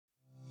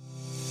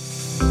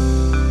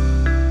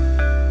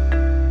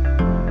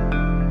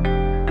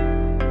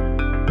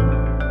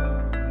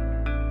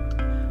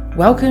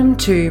Welcome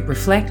to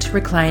Reflect,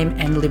 Reclaim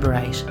and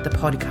Liberate, the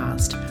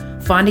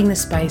podcast, finding the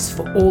space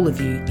for all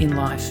of you in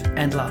life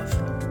and love.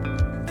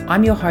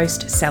 I'm your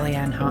host, Sally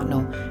Ann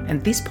Hartnell,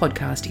 and this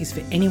podcast is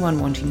for anyone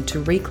wanting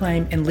to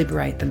reclaim and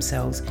liberate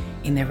themselves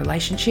in their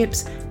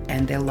relationships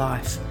and their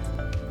life.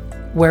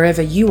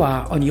 Wherever you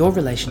are on your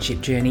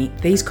relationship journey,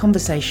 these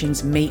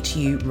conversations meet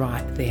you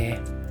right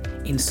there,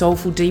 in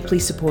soulful, deeply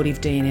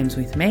supportive D&Ms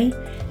with me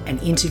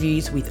and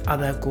interviews with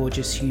other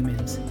gorgeous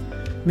humans,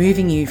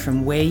 moving you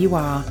from where you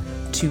are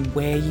to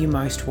where you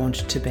most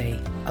want to be.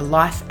 A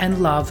life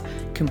and love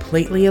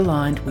completely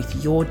aligned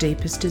with your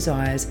deepest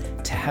desires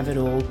to have it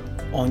all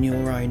on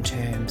your own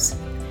terms.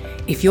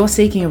 If you're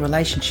seeking a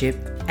relationship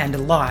and a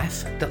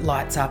life that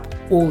lights up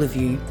all of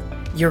you,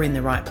 you're in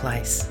the right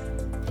place.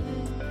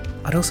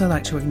 I'd also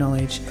like to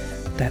acknowledge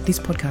that this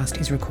podcast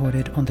is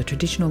recorded on the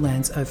traditional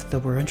lands of the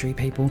Wurundjeri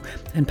people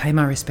and pay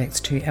my respects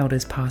to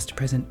elders past,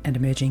 present and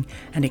emerging,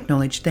 and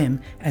acknowledge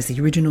them as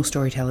the original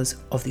storytellers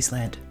of this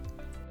land.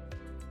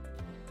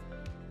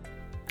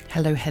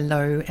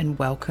 Hello, and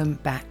welcome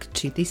back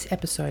to this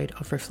episode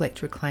of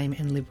Reflect, Reclaim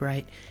and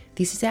Liberate.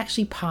 This is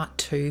actually part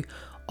 2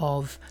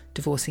 of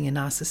Divorcing a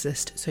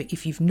Narcissist. So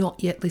if you've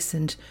not yet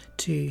listened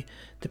to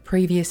the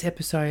previous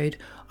episode,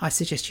 I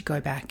suggest you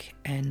go back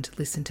and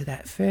listen to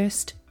that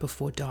first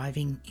before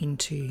diving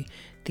into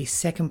this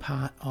second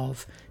part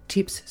of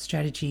tips,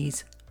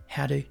 strategies,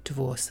 how to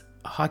divorce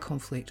a high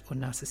conflict or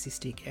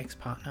narcissistic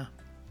ex-partner.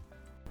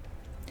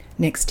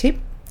 Next tip,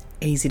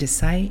 easy to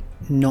say,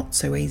 not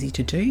so easy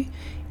to do,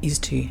 is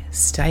to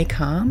stay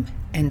calm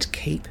and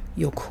keep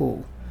your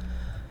cool.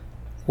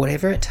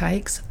 Whatever it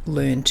takes,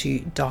 learn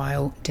to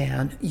dial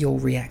down your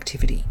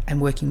reactivity,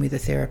 and working with a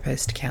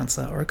therapist,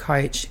 counsellor or a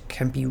coach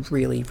can be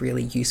really,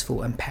 really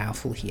useful and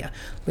powerful here.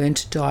 Learn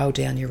to dial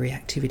down your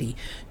reactivity.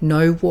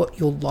 Know what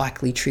your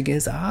likely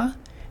triggers are,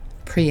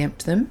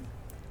 preempt them,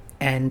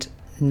 and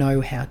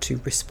know how to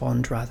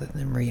respond rather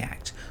than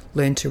react.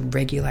 Learn to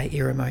regulate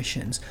your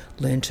emotions.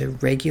 Learn to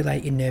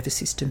regulate your nervous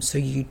system so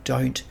you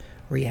don't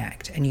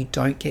react and you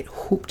don't get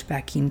hooked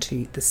back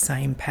into the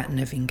same pattern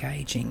of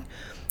engaging.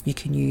 You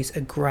can use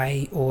a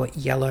grey or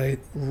yellow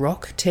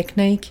rock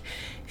technique.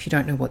 If you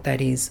don't know what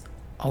that is,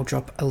 I'll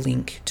drop a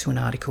link to an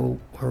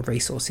article or a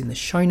resource in the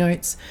show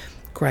notes.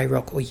 Grey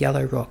rock or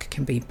yellow rock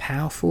can be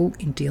powerful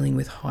in dealing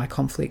with high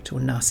conflict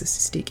or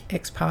narcissistic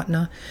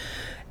ex-partner.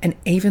 And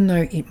even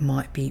though it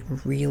might be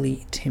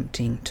really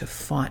tempting to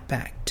fight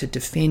back, to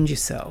defend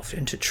yourself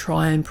and to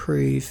try and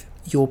prove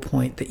your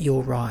point that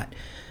you're right,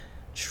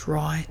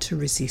 try to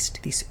resist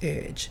this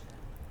urge.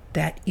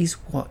 That is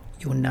what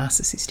your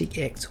narcissistic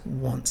ex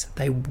wants.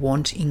 They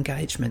want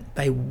engagement.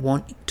 They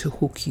want to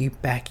hook you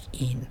back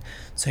in.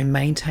 So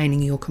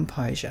maintaining your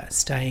composure,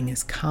 staying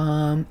as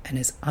calm and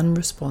as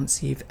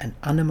unresponsive and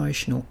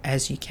unemotional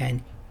as you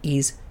can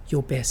is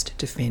your best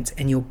defense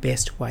and your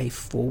best way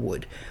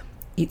forward.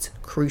 It's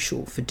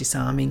crucial for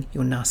disarming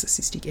your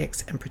narcissistic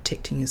ex and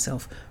protecting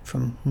yourself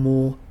from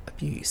more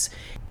abuse.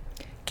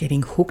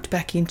 Getting hooked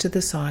back into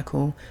the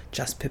cycle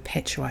just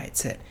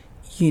perpetuates it.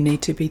 You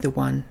need to be the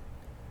one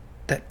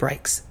that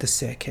breaks the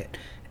circuit,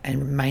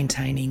 and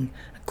maintaining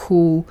a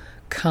cool,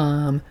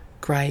 calm,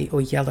 grey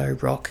or yellow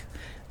rock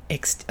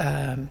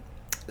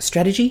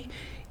strategy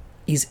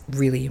is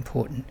really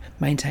important.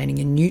 Maintaining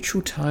a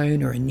neutral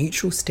tone or a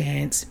neutral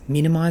stance,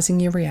 minimising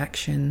your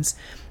reactions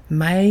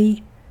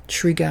may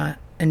trigger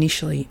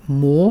initially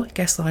more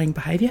gaslighting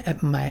behaviour.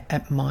 It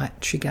might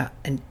trigger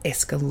an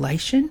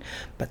escalation,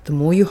 but the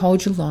more you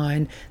hold your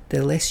line,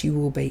 the less you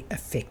will be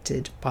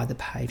affected by the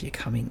behaviour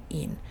coming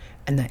in.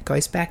 And that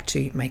goes back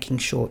to making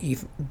sure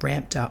you've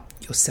ramped up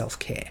your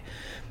self-care.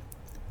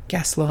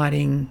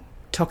 Gaslighting,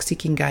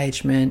 toxic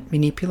engagement,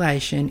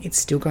 manipulation, it's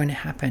still going to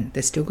happen.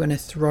 They're still going to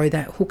throw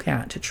that hook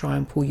out to try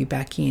and pull you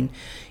back in.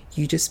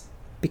 You just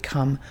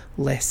become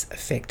less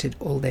affected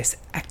or less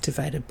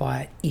activated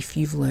by it if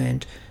you've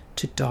learned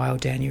to dial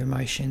down your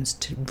emotions,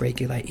 to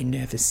regulate your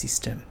nervous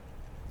system.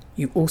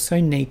 You also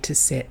need to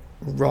set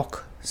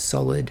rock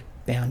solid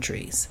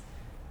boundaries.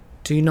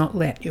 Do not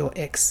let your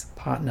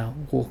ex-partner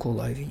walk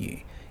all over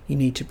you. You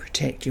need to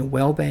protect your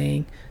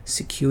well-being,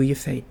 secure your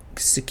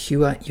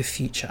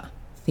future.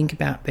 Think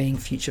about being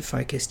future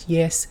focused.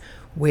 Yes,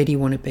 where do you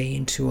want to be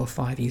in 2 or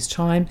 5 years'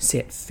 time?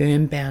 Set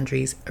firm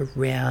boundaries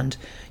around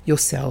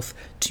yourself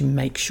to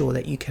make sure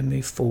that you can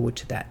move forward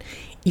to that.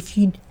 If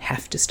you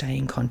have to stay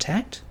in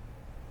contact,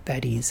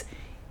 that is,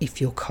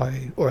 if you're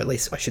or at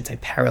least I should say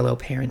parallel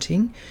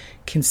parenting,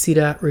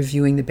 consider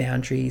reviewing the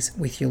boundaries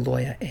with your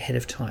lawyer ahead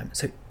of time.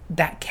 So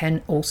that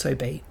can also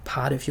be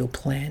part of your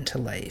plan to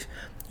leave.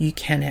 You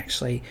can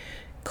actually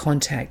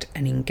contact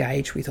and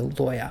engage with a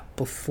lawyer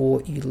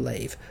before you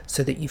leave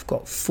so that you've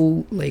got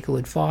full legal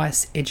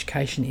advice,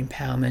 education,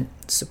 empowerment,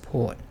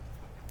 support.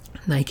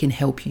 And they can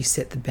help you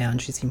set the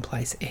boundaries in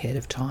place ahead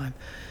of time.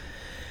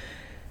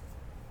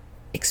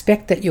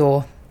 Expect that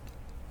your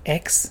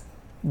ex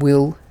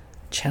will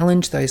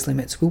challenge those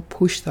limits, will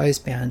push those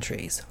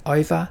boundaries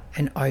over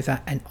and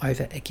over and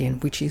over again,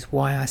 which is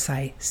why I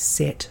say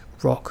set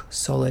rock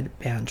solid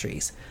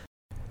boundaries.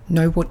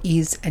 Know what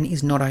is and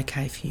is not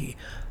okay for you.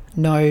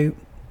 Know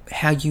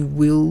how you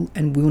will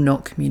and will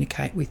not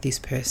communicate with this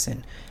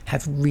person.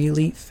 Have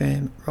really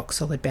firm, rock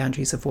solid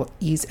boundaries of what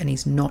is and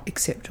is not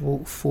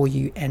acceptable for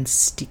you and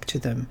stick to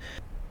them.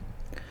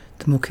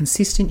 The more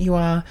consistent you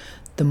are,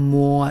 the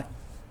more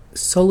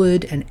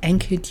solid and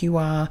anchored you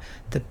are,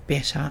 the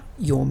better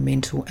your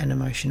mental and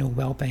emotional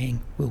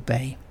well-being will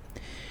be.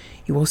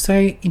 You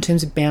also, in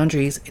terms of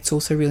boundaries, it's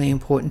also really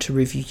important to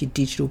review your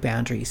digital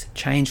boundaries.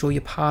 Change all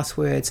your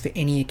passwords for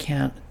any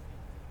account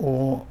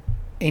or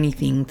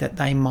anything that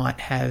they might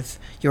have,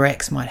 your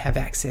ex might have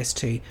access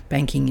to,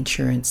 banking,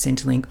 insurance,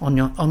 Centrelink, on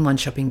your online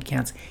shopping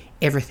accounts,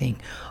 everything.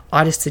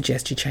 I just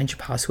suggest you change your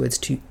passwords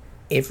to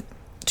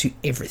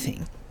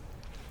everything.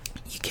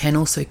 You can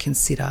also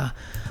consider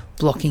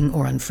blocking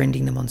or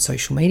unfriending them on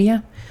social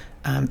media,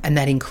 and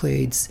that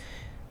includes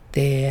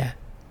their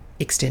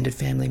extended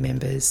family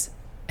members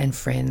and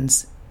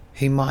friends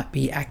who might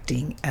be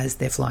acting as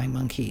their flying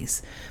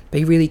monkeys.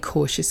 Be really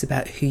cautious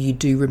about who you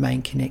do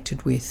remain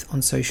connected with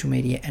on social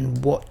media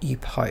and what you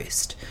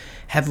post.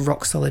 Have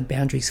rock solid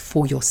boundaries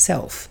for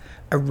yourself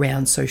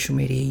around social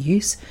media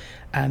use.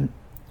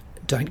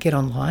 Don't get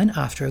online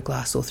after a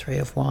glass or three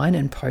of wine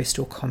and post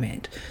or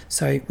comment.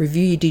 So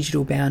review your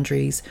digital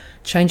boundaries,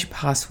 change your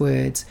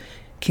passwords,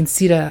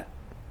 consider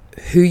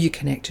who you're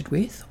connected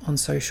with on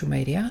social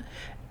media,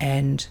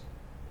 and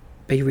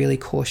be really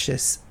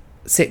cautious.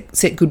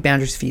 Set good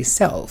boundaries for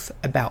yourself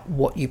about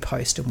what you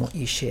post and what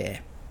you share.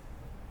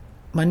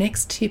 My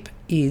next tip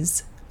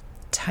is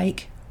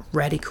take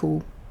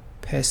radical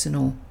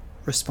personal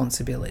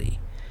responsibility.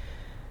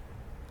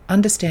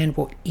 Understand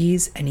what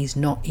is and is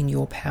not in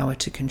your power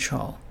to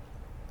control,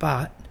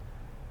 but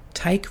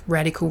take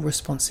radical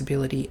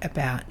responsibility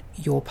about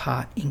your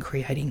part in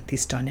creating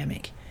this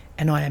dynamic.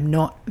 And I am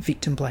not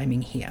victim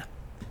blaming here.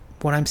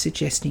 What I'm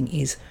suggesting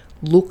is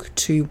look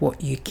to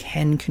what you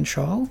can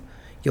control: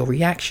 your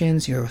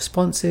reactions, your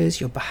responses,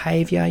 your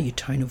behavior, your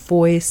tone of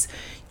voice,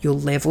 your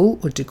level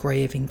or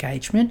degree of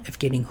engagement, of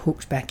getting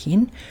hooked back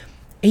in,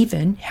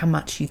 even how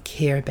much you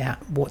care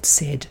about what's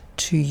said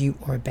to you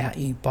or about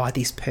you by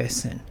this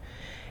person.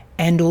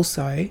 And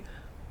also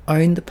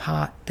own the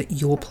part that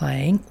you're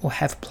playing or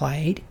have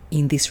played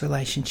in this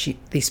relationship,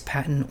 this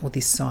pattern or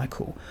this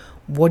cycle.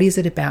 What is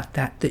it about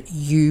that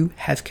you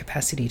have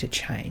capacity to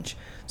change?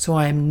 So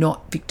I am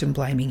not victim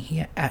blaming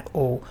here at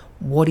all.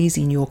 What is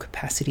in your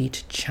capacity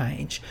to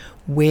change?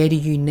 Where do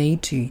you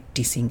need to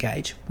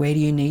disengage? Where do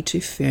you need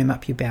to firm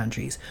up your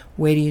boundaries?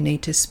 Where do you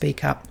need to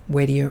speak up?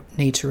 Where do you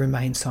need to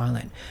remain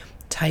silent?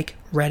 Take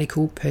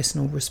radical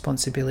personal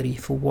responsibility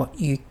for what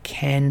you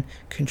can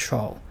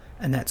control.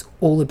 And that's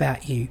all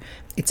about you.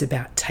 It's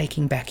about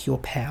taking back your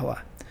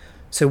power.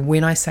 So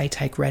when I say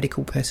take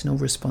radical personal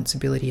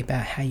responsibility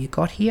about how you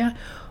got here,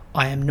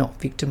 I am not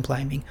victim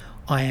blaming.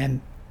 I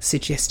am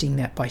suggesting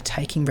that by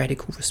taking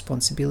radical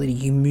responsibility,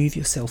 you move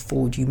yourself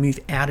forward, you move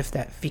out of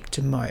that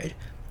victim mode,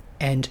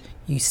 and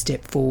you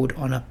step forward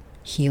on a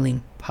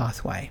healing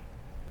pathway.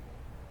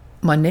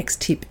 My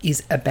next tip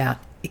is about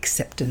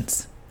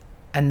acceptance,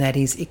 and that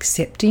is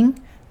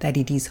accepting that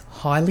it is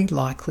highly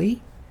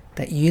likely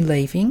that you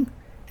leaving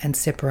and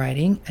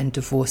separating and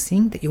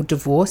divorcing, that your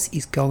divorce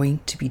is going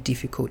to be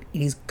difficult.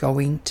 It is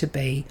going to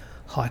be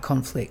high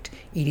conflict.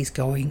 It is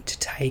going to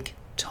take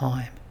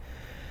time.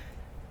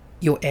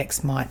 Your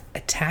ex might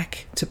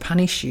attack to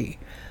punish you.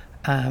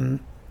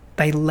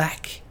 They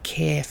lack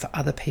care for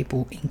other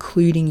people,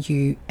 including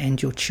you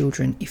and your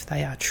children, if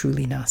they are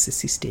truly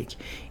narcissistic.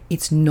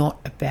 It's not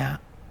about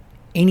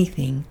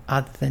anything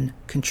other than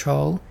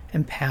control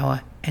and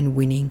power and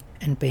winning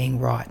and being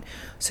right.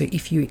 So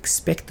if you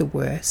expect the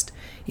worst,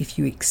 if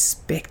you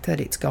expect that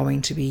it's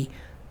going to be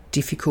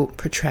difficult,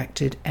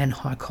 protracted and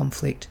high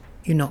conflict,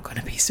 you're not going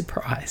to be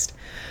surprised.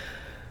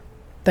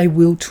 They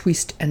will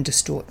twist and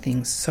distort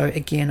things. So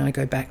again, I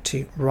go back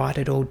to write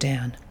it all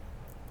down.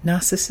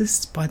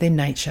 Narcissists, by their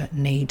nature,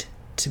 need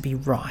to be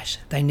right.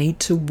 They need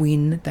to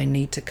win. They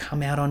need to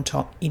come out on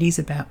top. It is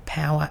about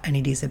power and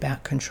it is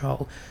about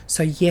control.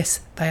 So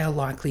yes, they are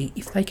likely,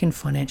 if they can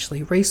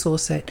financially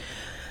resource it,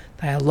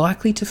 they are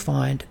likely to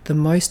find the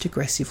most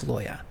aggressive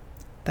lawyer.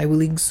 They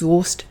will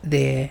exhaust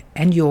their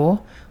and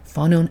your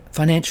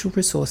financial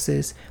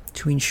resources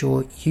to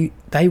ensure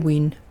they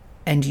win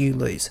and you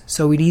lose.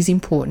 So it is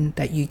important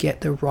that you get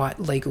the right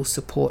legal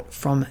support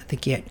from the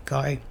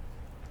get-go.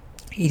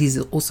 It is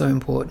also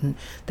important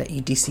that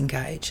you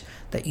disengage,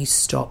 that you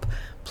stop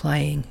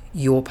playing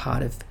your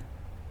part of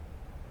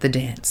the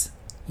dance.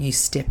 You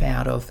step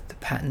out of the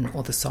pattern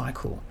or the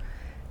cycle,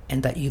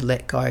 and that you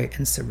let go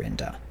and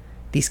surrender.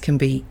 This can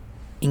be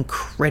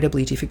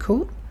incredibly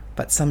difficult,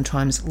 but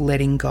sometimes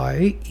letting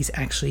go is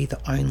actually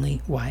the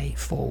only way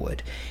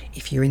forward.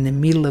 If you're in the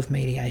middle of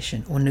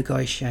mediation or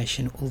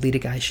negotiation or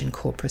litigation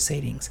court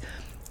proceedings,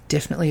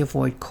 definitely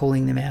avoid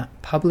calling them out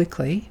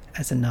publicly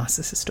as a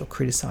narcissist or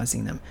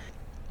criticizing them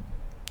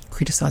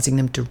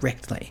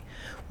directly.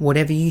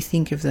 Whatever you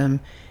think of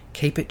them,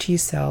 keep it to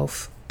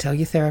yourself. Tell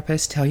your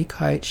therapist, tell your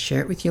coach, share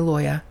it with your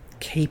lawyer.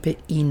 Keep it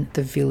in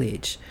the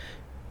village.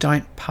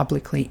 Don't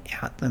publicly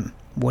out them.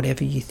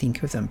 whatever you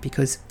think of them.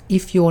 Because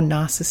if your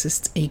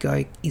narcissist's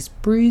ego is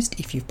bruised,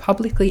 if you've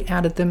publicly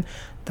outed them,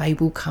 they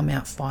will come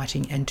out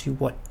fighting and do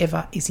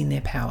whatever is in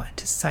their power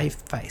to save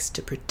face,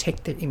 to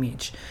protect their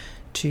image,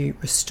 to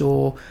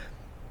restore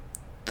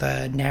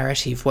the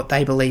narrative, what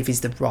they believe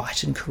is the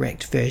right and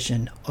correct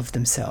version of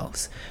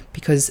themselves.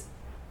 Because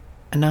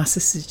a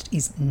narcissist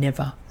is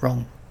never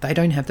wrong. They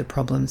don't have the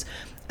problems,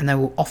 and they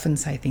will often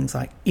say things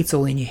like, it's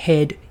all in your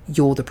head,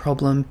 you're the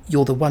problem,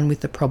 you're the one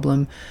with the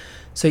problem.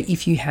 So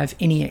if you have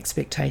any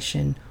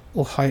expectation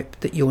or hope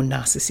that your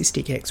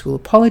narcissistic ex will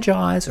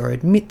apologise or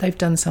admit they've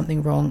done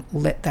something wrong,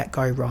 let that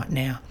go right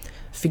now.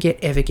 Forget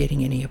ever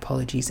getting any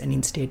apologies, and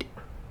instead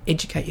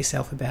educate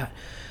yourself about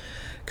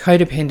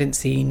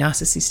codependency,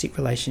 narcissistic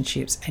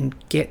relationships, and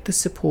get the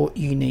support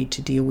you need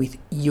to deal with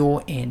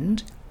your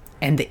end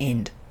and the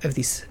end of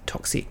this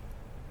toxic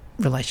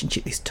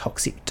relationship, this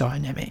toxic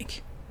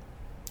dynamic.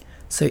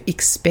 So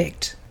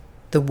expect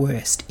the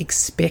worst.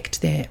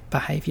 Expect their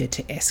behaviour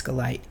to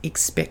escalate.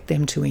 Expect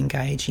them to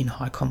engage in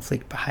high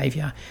conflict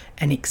behaviour,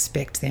 and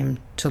expect them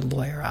to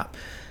lawyer up.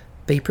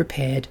 Be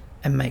prepared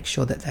and make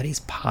sure that that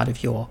is part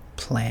of your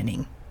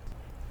planning.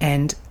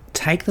 And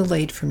take the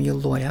lead from your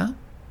lawyer,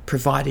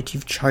 provided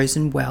you've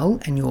chosen well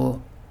and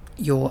you're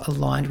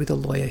aligned with a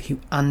lawyer who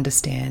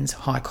understands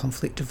high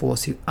conflict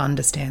divorce, who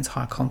understands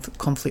high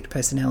conflict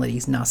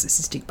personalities,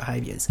 narcissistic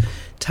behaviours.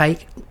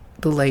 Take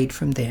the lead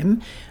from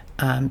them.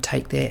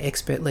 Take their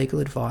expert legal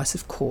advice,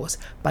 of course,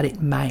 but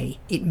it may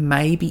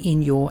be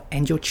in your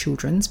and your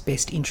children's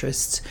best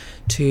interests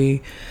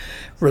to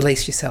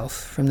release yourself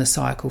from the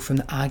cycle, from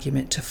the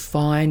argument, to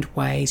find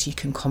ways you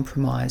can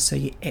compromise so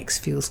your ex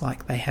feels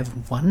like they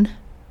have won,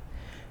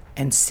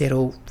 and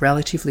settle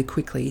relatively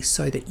quickly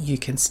so that you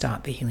can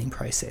start the healing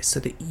process, so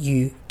that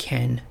you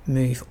can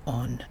move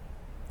on.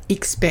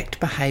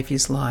 Expect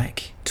behaviours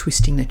like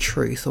twisting the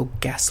truth or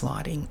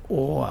gaslighting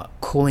or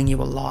calling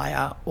you a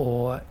liar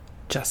or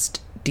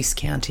just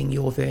discounting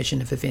your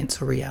version of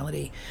events or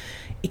reality.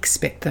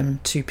 Expect them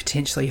to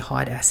potentially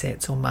hide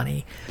assets or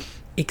money.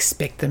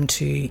 Expect them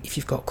to, if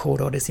you've got court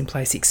orders in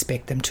place,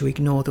 expect them to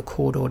ignore the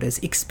court orders.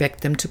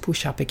 Expect them to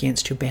push up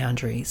against your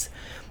boundaries.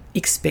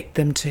 Expect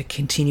them to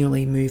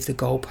continually move the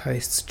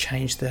goalposts,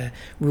 change the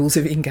rules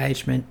of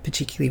engagement,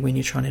 particularly when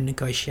you're trying to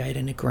negotiate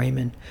an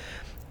agreement.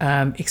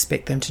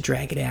 Expect them to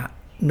drag it out,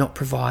 not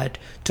provide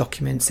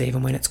documents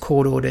even when it's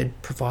court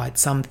ordered, provide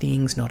some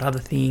things, not other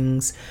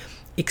things.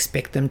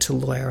 Expect them to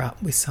lawyer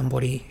up with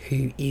somebody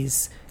who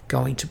is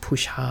going to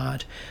push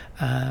hard.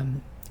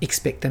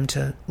 Expect them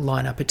to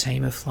line up a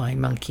team of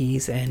flying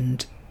monkeys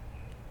and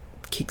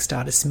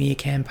kickstart a smear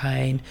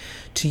campaign,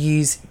 to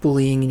use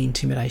bullying and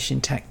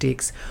intimidation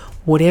tactics.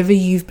 Whatever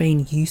you've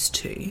been used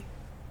to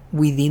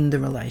within the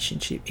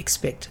relationship,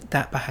 expect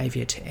that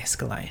behaviour to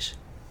escalate.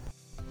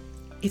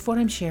 If what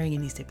I'm sharing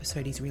in this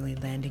episode is really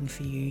landing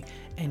for you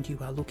and you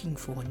are looking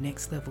for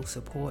next level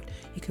support,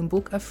 you can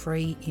book a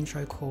free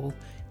intro call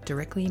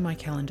directly in my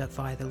calendar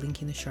via the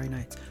link in the show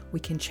notes. We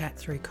can chat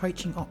through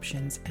coaching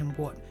options and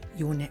what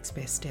your next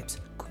best steps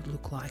could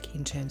look like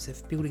in terms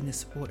of building the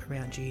support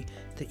around you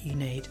that you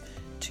need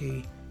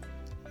to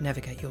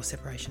navigate your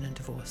separation and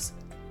divorce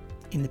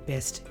in the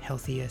best,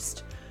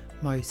 healthiest,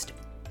 most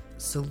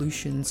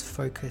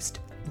solutions-focused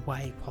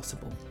way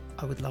possible.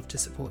 I would love to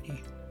support you.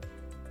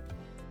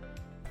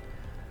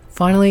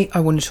 Finally, I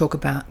want to talk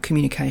about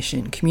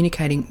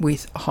communicating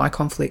with a high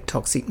conflict,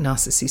 toxic,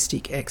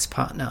 narcissistic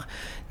ex-partner.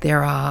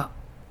 There are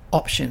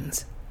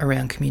options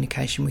around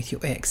communication with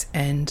your ex,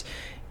 and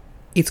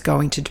it's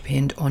going to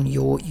depend on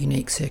your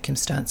unique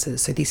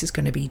circumstances. So this is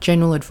going to be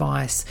general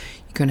advice.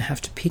 You're going to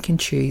have to pick and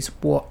choose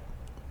what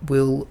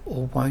will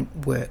or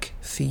won't work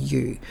for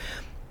you.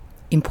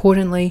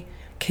 Importantly,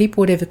 keep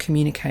whatever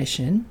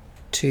communication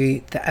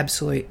to the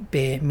absolute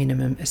bare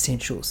minimum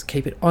essentials.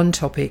 Keep it on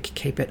topic,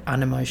 keep it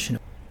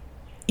unemotional.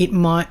 It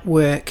might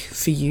work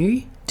for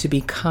you to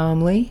be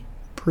calmly,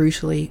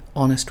 brutally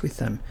honest with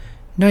them.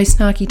 No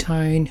snarky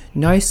tone,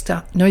 no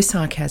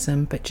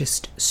sarcasm, but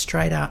just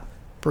straight up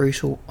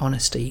brutal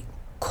honesty.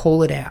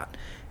 Call it out.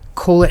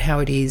 Call it how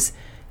it is.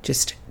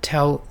 Just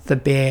tell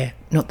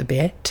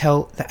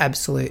tell the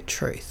absolute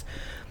truth.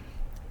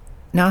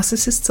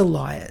 Narcissists are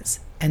liars,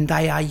 and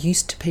they are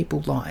used to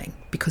people lying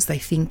because they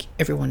think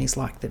everyone is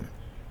like them.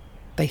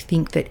 They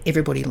think that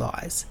everybody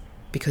lies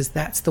because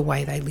that's the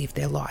way they live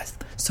their life.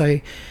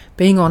 So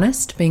being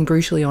honest, being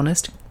brutally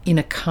honest in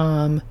a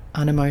calm,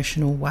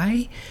 unemotional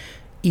way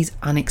is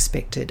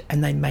unexpected,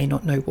 and they may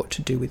not know what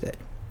to do with it.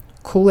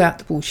 Call out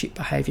the bullshit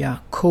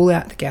behaviour, call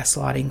out the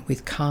gaslighting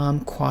with calm,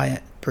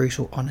 quiet,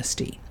 brutal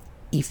honesty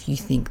if you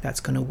think that's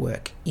going to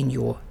work in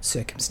your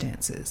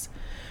circumstances.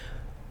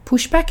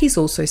 Pushback is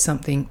also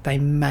something they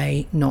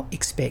may not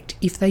expect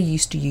if they're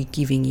used to you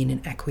giving in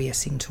and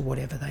acquiescing to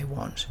whatever they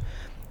want.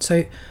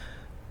 So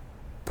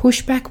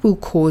pushback will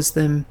cause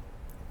them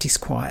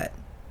disquiet,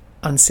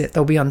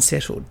 they'll be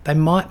unsettled. They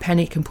might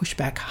panic and push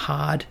back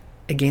hard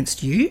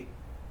against you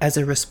as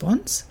a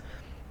response,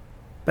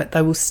 but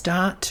they will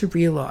start to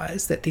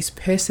realise that this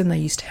person they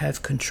used to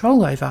have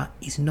control over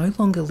is no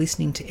longer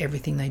listening to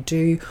everything they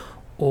do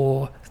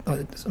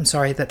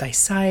that they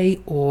say,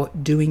 or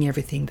doing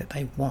everything that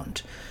they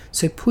want.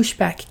 So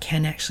pushback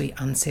can actually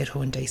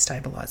unsettle and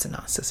destabilize a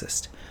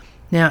narcissist.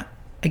 Now,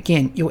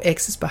 again, your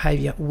ex's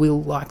behavior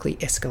will likely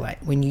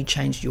escalate when you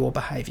change your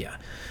behavior.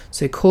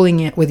 So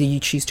calling out, whether you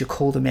choose to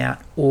call them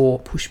out or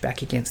push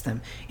back against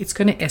them, it's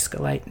going to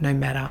escalate no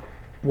matter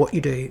what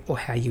you do or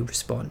how you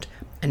respond.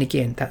 And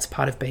again, that's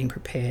part of being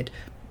prepared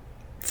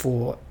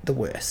for the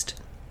worst.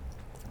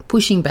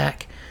 Pushing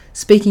back,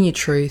 speaking your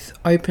truth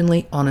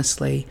openly,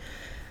 honestly,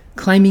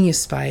 claiming your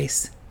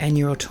space and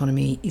your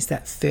autonomy is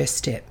that first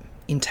step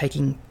in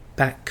taking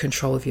back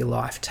control of your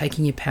life,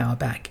 taking your power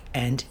back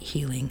and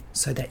healing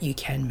so that you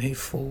can move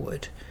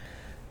forward.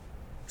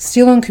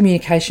 Still on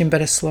communication,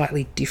 but a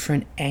slightly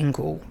different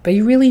angle.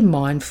 Be really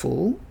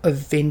mindful of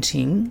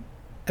venting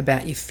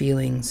about your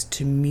feelings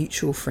to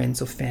mutual friends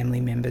or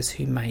family members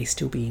who may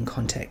still be in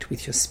contact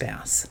with your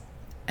spouse.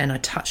 And I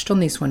touched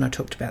on this when I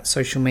talked about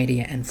social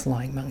media and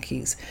flying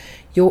monkeys.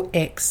 Your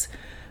ex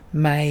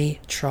may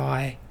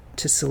try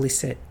to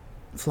solicit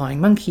flying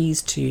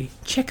monkeys to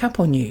check up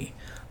on you,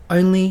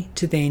 only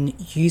to then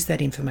use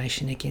that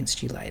information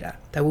against you later.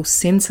 They will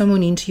send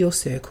someone into your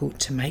circle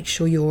to make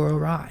sure you're all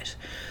right.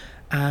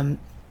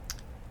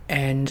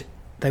 And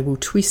they will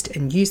twist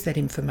and use that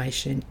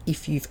information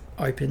if you've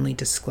openly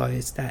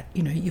disclosed that,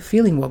 you're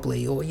feeling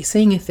wobbly or you're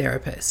seeing a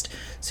therapist.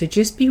 So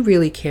just be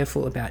really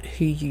careful about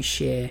who you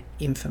share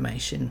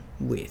information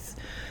with.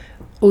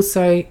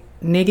 Also,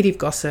 negative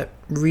gossip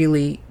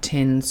really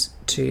tends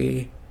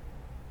to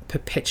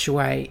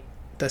perpetuate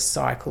the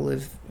cycle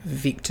of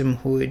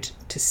victimhood,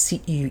 to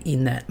sit you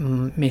in that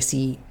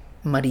messy,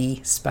 muddy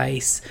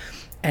space,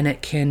 and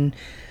it can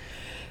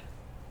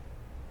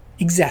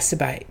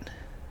exacerbate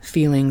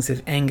feelings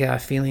of anger,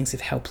 feelings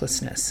of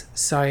helplessness.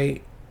 So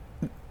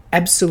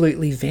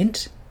absolutely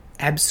vent,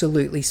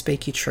 absolutely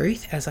speak your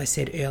truth, as I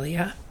said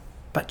earlier,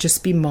 but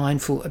just be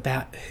mindful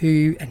about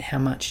who and how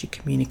much you're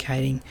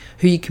communicating,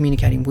 who you're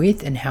communicating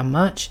with and how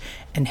much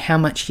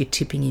you're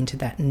tipping into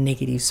that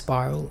negative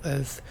spiral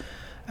of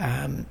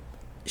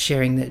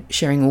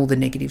sharing all the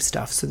negative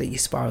stuff so that you're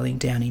spiraling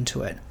down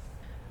into it.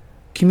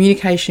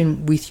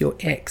 Communication with your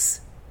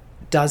ex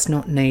does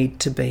not need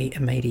to be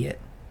immediate.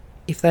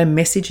 If they're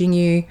messaging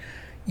you,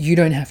 you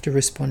don't have to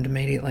respond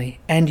immediately,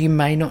 and you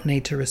may not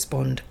need to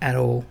respond at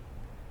all.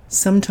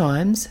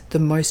 Sometimes the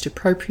most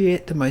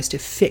appropriate, the most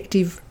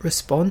effective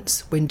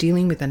response when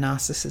dealing with a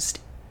narcissist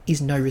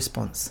is no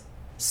response,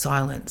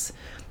 silence.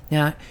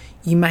 Now,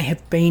 you may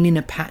have been in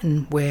a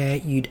pattern where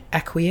you'd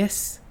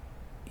acquiesce,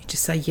 you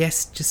just say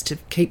yes just to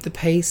keep the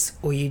peace,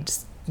 or you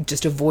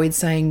just avoid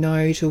saying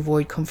no to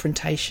avoid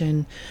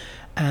confrontation.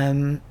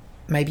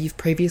 Maybe you've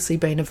previously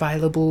been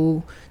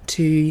available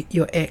to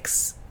your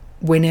ex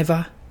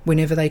whenever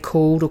they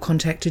called or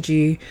contacted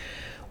you,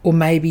 or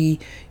maybe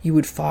you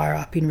would fire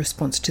up in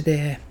response to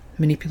their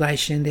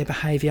manipulation, their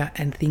behaviour,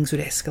 and things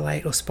would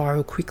escalate or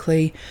spiral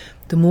quickly.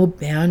 The more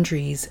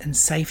boundaries and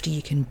safety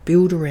you can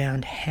build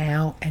around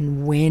how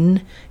and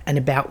when and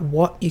about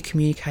what you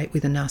communicate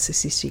with a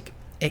narcissistic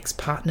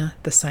ex-partner,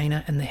 the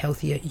saner and the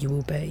healthier you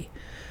will be.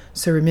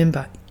 So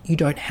remember, you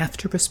don't have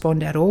to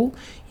respond at all.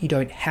 You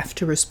don't have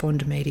to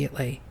respond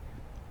immediately.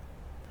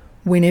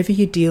 Whenever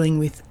you're dealing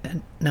with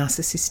a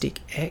narcissistic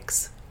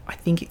ex, I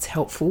think it's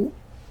helpful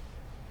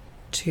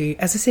to,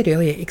 as I said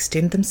earlier,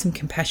 extend them some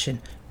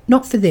compassion.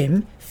 Not for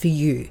them, for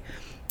you.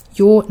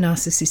 Your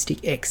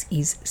narcissistic ex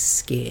is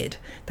scared.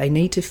 They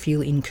need to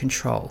feel in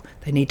control.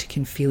 They need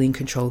to feel in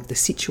control of the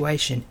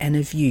situation and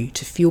of you,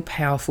 to feel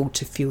powerful,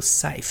 to feel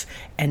safe.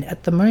 And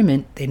at the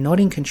moment, they're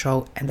not in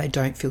control and they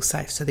don't feel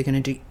safe. So they're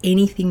going to do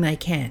anything they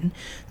can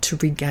to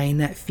regain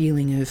that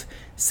feeling of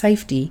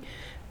safety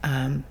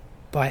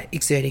by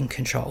exerting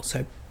control.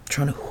 So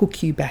trying to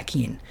hook you back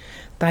in.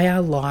 They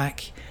are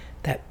like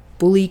that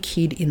bully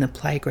kid in the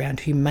playground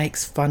who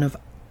makes fun of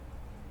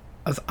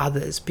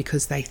others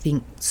because they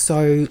think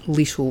so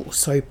little,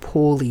 so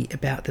poorly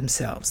about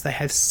themselves. They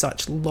have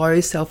such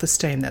low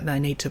self-esteem that they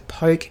need to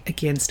poke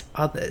against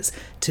others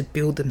to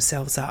build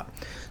themselves up.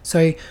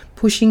 So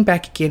pushing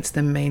back against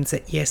them means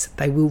that, yes,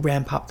 they will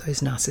ramp up those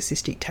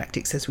narcissistic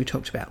tactics, as we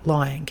talked about,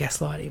 lying,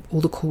 gaslighting,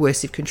 all the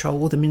coercive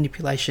control, all the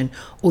manipulation,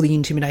 all the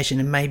intimidation,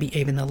 and maybe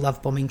even the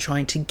love bombing,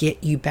 trying to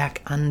get you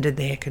back under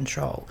their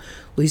control.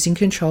 Losing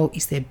control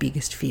is their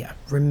biggest fear.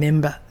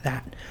 Remember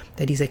that.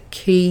 That is a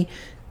key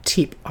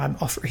tip I'm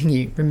offering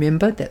you.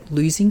 Remember that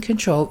losing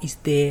control is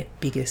their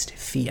biggest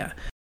fear.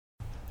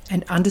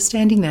 And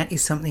understanding that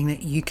is something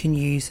that you can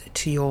use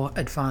to your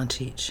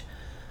advantage.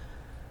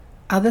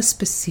 Other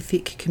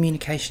specific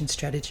communication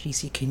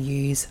strategies you can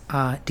use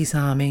are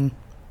disarming,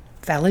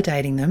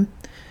 validating them,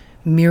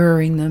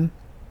 mirroring them,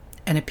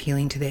 and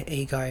appealing to their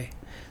ego.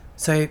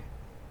 So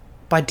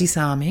by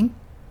disarming,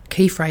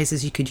 key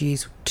phrases you could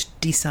use to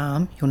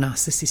disarm your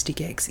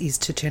narcissistic ex is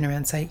to turn around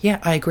and say, yeah,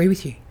 I agree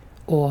with you.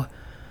 Or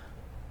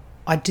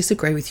I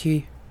disagree with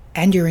you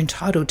and you're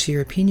entitled to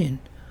your opinion.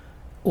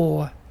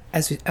 Or,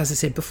 as I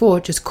said before,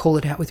 just call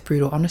it out with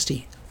brutal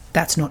honesty.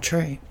 That's not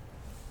true.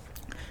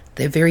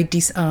 They're very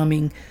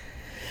disarming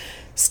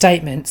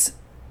statements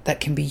that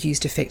can be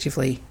used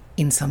effectively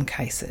in some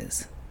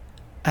cases.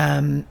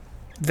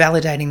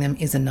 Validating them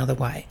is another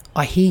way.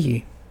 I hear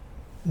you.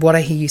 What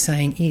I hear you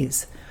saying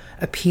is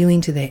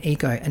appealing to their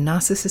ego. A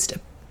narcissist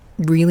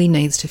really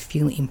needs to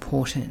feel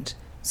important.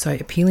 So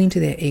appealing to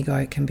their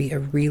ego can be a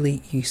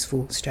really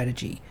useful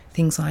strategy.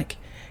 Things like,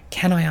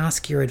 can I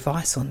ask your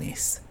advice on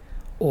this?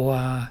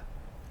 Or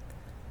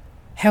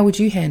how would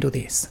you handle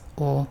this?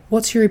 Or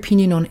what's your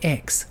opinion on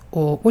X?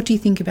 Or what do you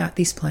think about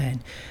this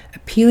plan?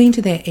 Appealing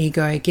to their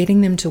ego,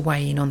 getting them to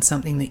weigh in on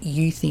something that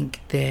you think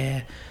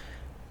they're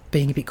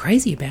being a bit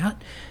crazy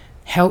about,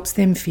 helps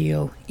them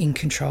feel in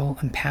control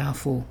and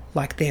powerful,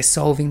 like they're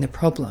solving the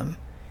problem.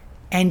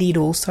 And it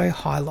also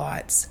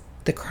highlights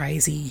the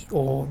crazy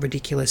or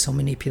ridiculous or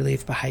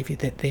manipulative behaviour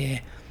that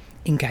they're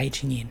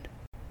engaging in.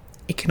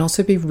 It can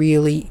also be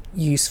really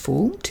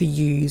useful to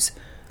use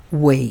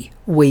we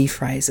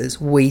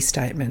phrases, we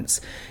statements.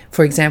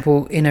 For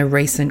example, in a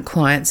recent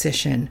client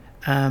session,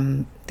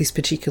 this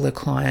particular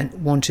client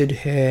wanted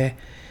her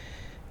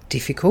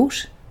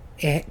difficult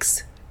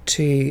ex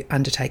to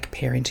undertake a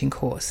parenting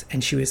course,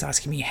 and she was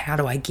asking me, how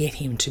do I get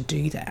him to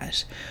do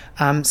that?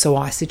 So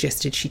I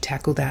suggested she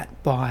tackle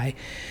that by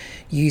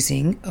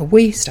using a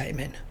we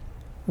statement.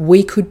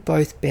 We could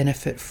both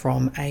benefit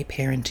from a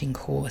parenting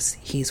course.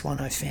 Here's one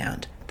I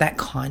found. That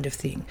kind of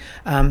thing.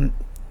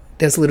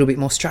 There's a little bit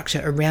more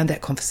structure around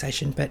that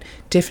conversation, but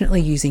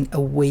definitely using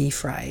a we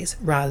phrase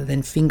rather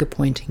than finger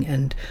pointing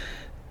and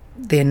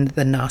then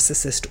the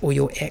narcissist or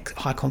your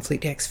high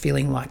conflict ex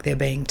feeling like they're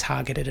being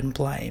targeted and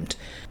blamed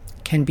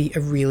can be a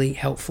really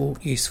helpful,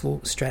 useful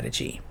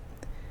strategy.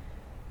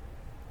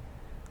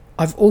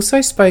 I've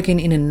also spoken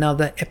in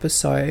another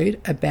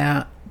episode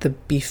about the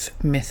BIF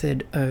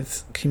method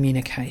of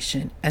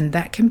communication, and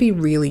that can be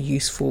really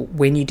useful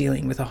when you're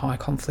dealing with a high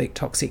conflict,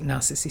 toxic,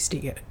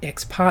 narcissistic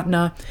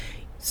ex-partner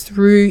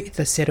through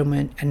the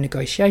settlement and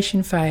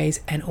negotiation phase,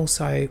 and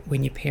also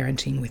when you're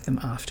parenting with them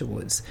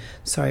afterwards.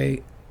 So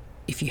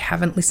if you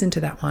haven't listened to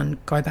that one,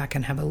 go back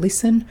and have a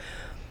listen.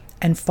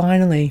 And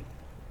finally,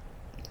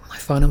 my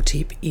final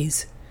tip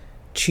is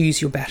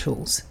choose your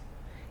battles.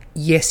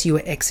 Yes, you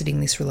are exiting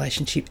this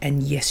relationship,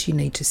 and yes, you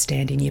need to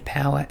stand in your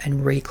power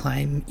and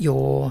reclaim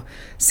your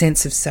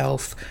sense of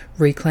self,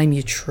 reclaim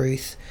your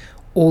truth,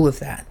 all of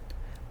that.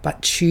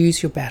 But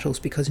choose your battles,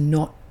 because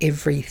not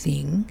every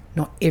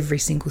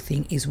single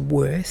thing is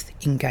worth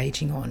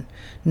engaging on.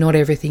 Not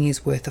everything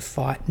is worth a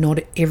fight. Not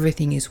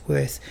everything is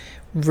worth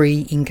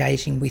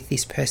re-engaging with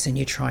this person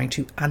you're trying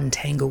to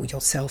untangle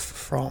yourself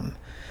from.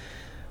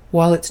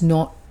 While it's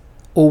not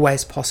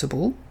always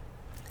possible,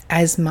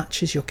 as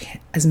much as you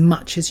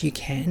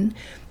can,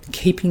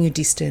 keeping your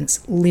distance,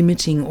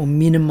 limiting or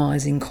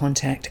minimizing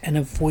contact and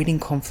avoiding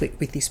conflict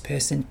with this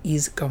person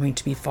is going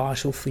to be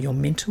vital for your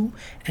mental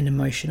and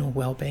emotional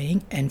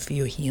well-being and for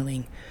your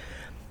healing.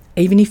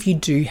 Even if you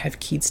do have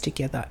kids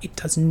together, it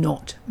does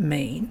not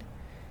mean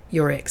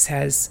your ex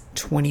has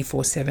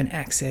 24/7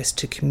 access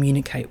to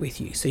communicate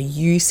with you. So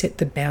you set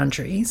the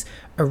boundaries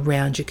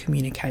around your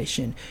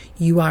communication.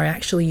 You are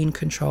actually in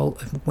control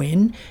of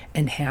when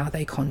and how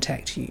they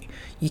contact you.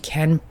 You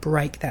can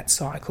break that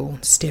cycle,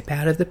 step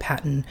out of the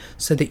pattern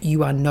so that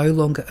you are no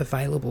longer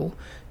available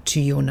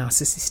to your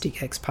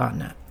narcissistic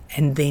ex-partner,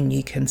 and then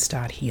you can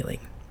start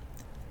healing.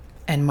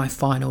 And my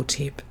final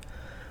tip,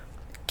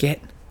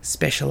 get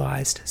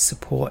specialized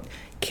support.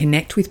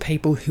 Connect with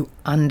people who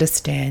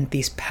understand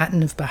this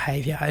pattern of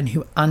behavior and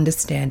who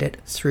understand it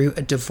through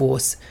a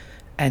divorce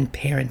and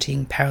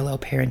parenting, parallel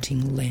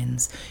parenting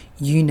lens.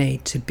 You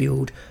need to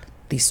build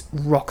this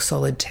rock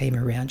solid team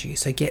around you.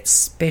 So get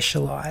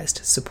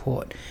specialized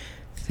support.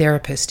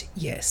 Therapist,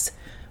 yes.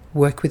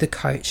 Work with a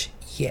coach,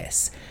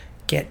 yes.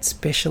 Get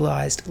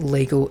specialized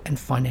legal and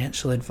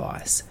financial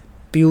advice.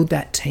 Build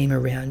that team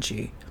around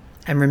you.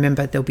 And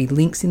remember, there'll be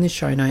links in the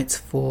show notes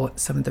for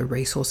some of the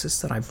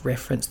resources that I've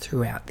referenced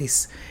throughout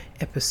this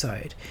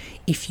episode.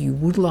 If you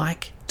would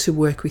like to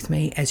work with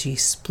me as you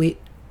split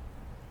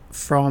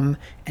from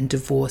and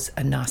divorce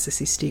a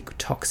narcissistic,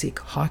 toxic,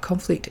 high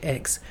conflict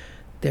ex,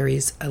 there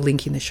is a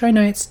link in the show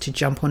notes to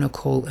jump on a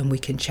call and we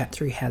can chat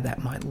through how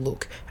that might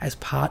look as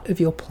part of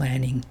your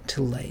planning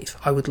to leave.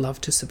 I would love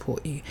to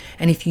support you.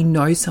 And if you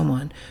know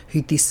someone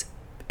who this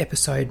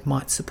episode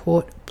might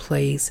support,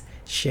 please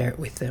share it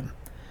with them.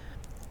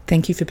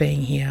 Thank you for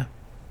being here.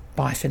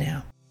 Bye for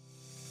now.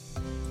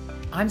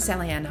 I'm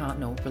Sally Ann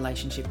Hartnell,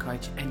 relationship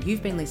coach, and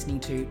you've been listening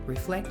to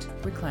Reflect,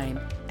 Reclaim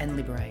and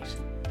Liberate.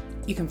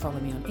 You can follow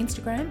me on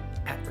Instagram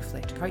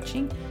 @Reflect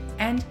Coaching,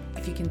 and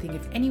if you can think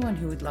of anyone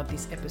who would love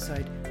this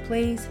episode,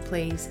 please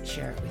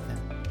share it with them.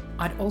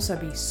 I'd also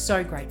be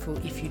so grateful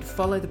if you'd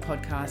follow the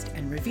podcast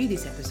and review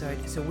this episode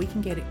so we can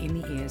get it in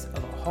the ears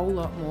of a whole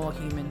lot more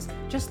humans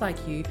just like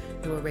you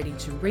who are ready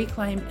to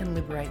reclaim and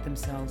liberate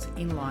themselves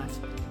in life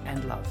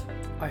and love.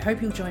 I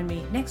hope you'll join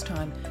me next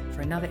time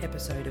for another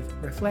episode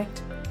of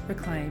Reflect,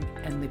 Reclaim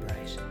and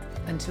Liberate.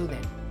 Until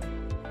then.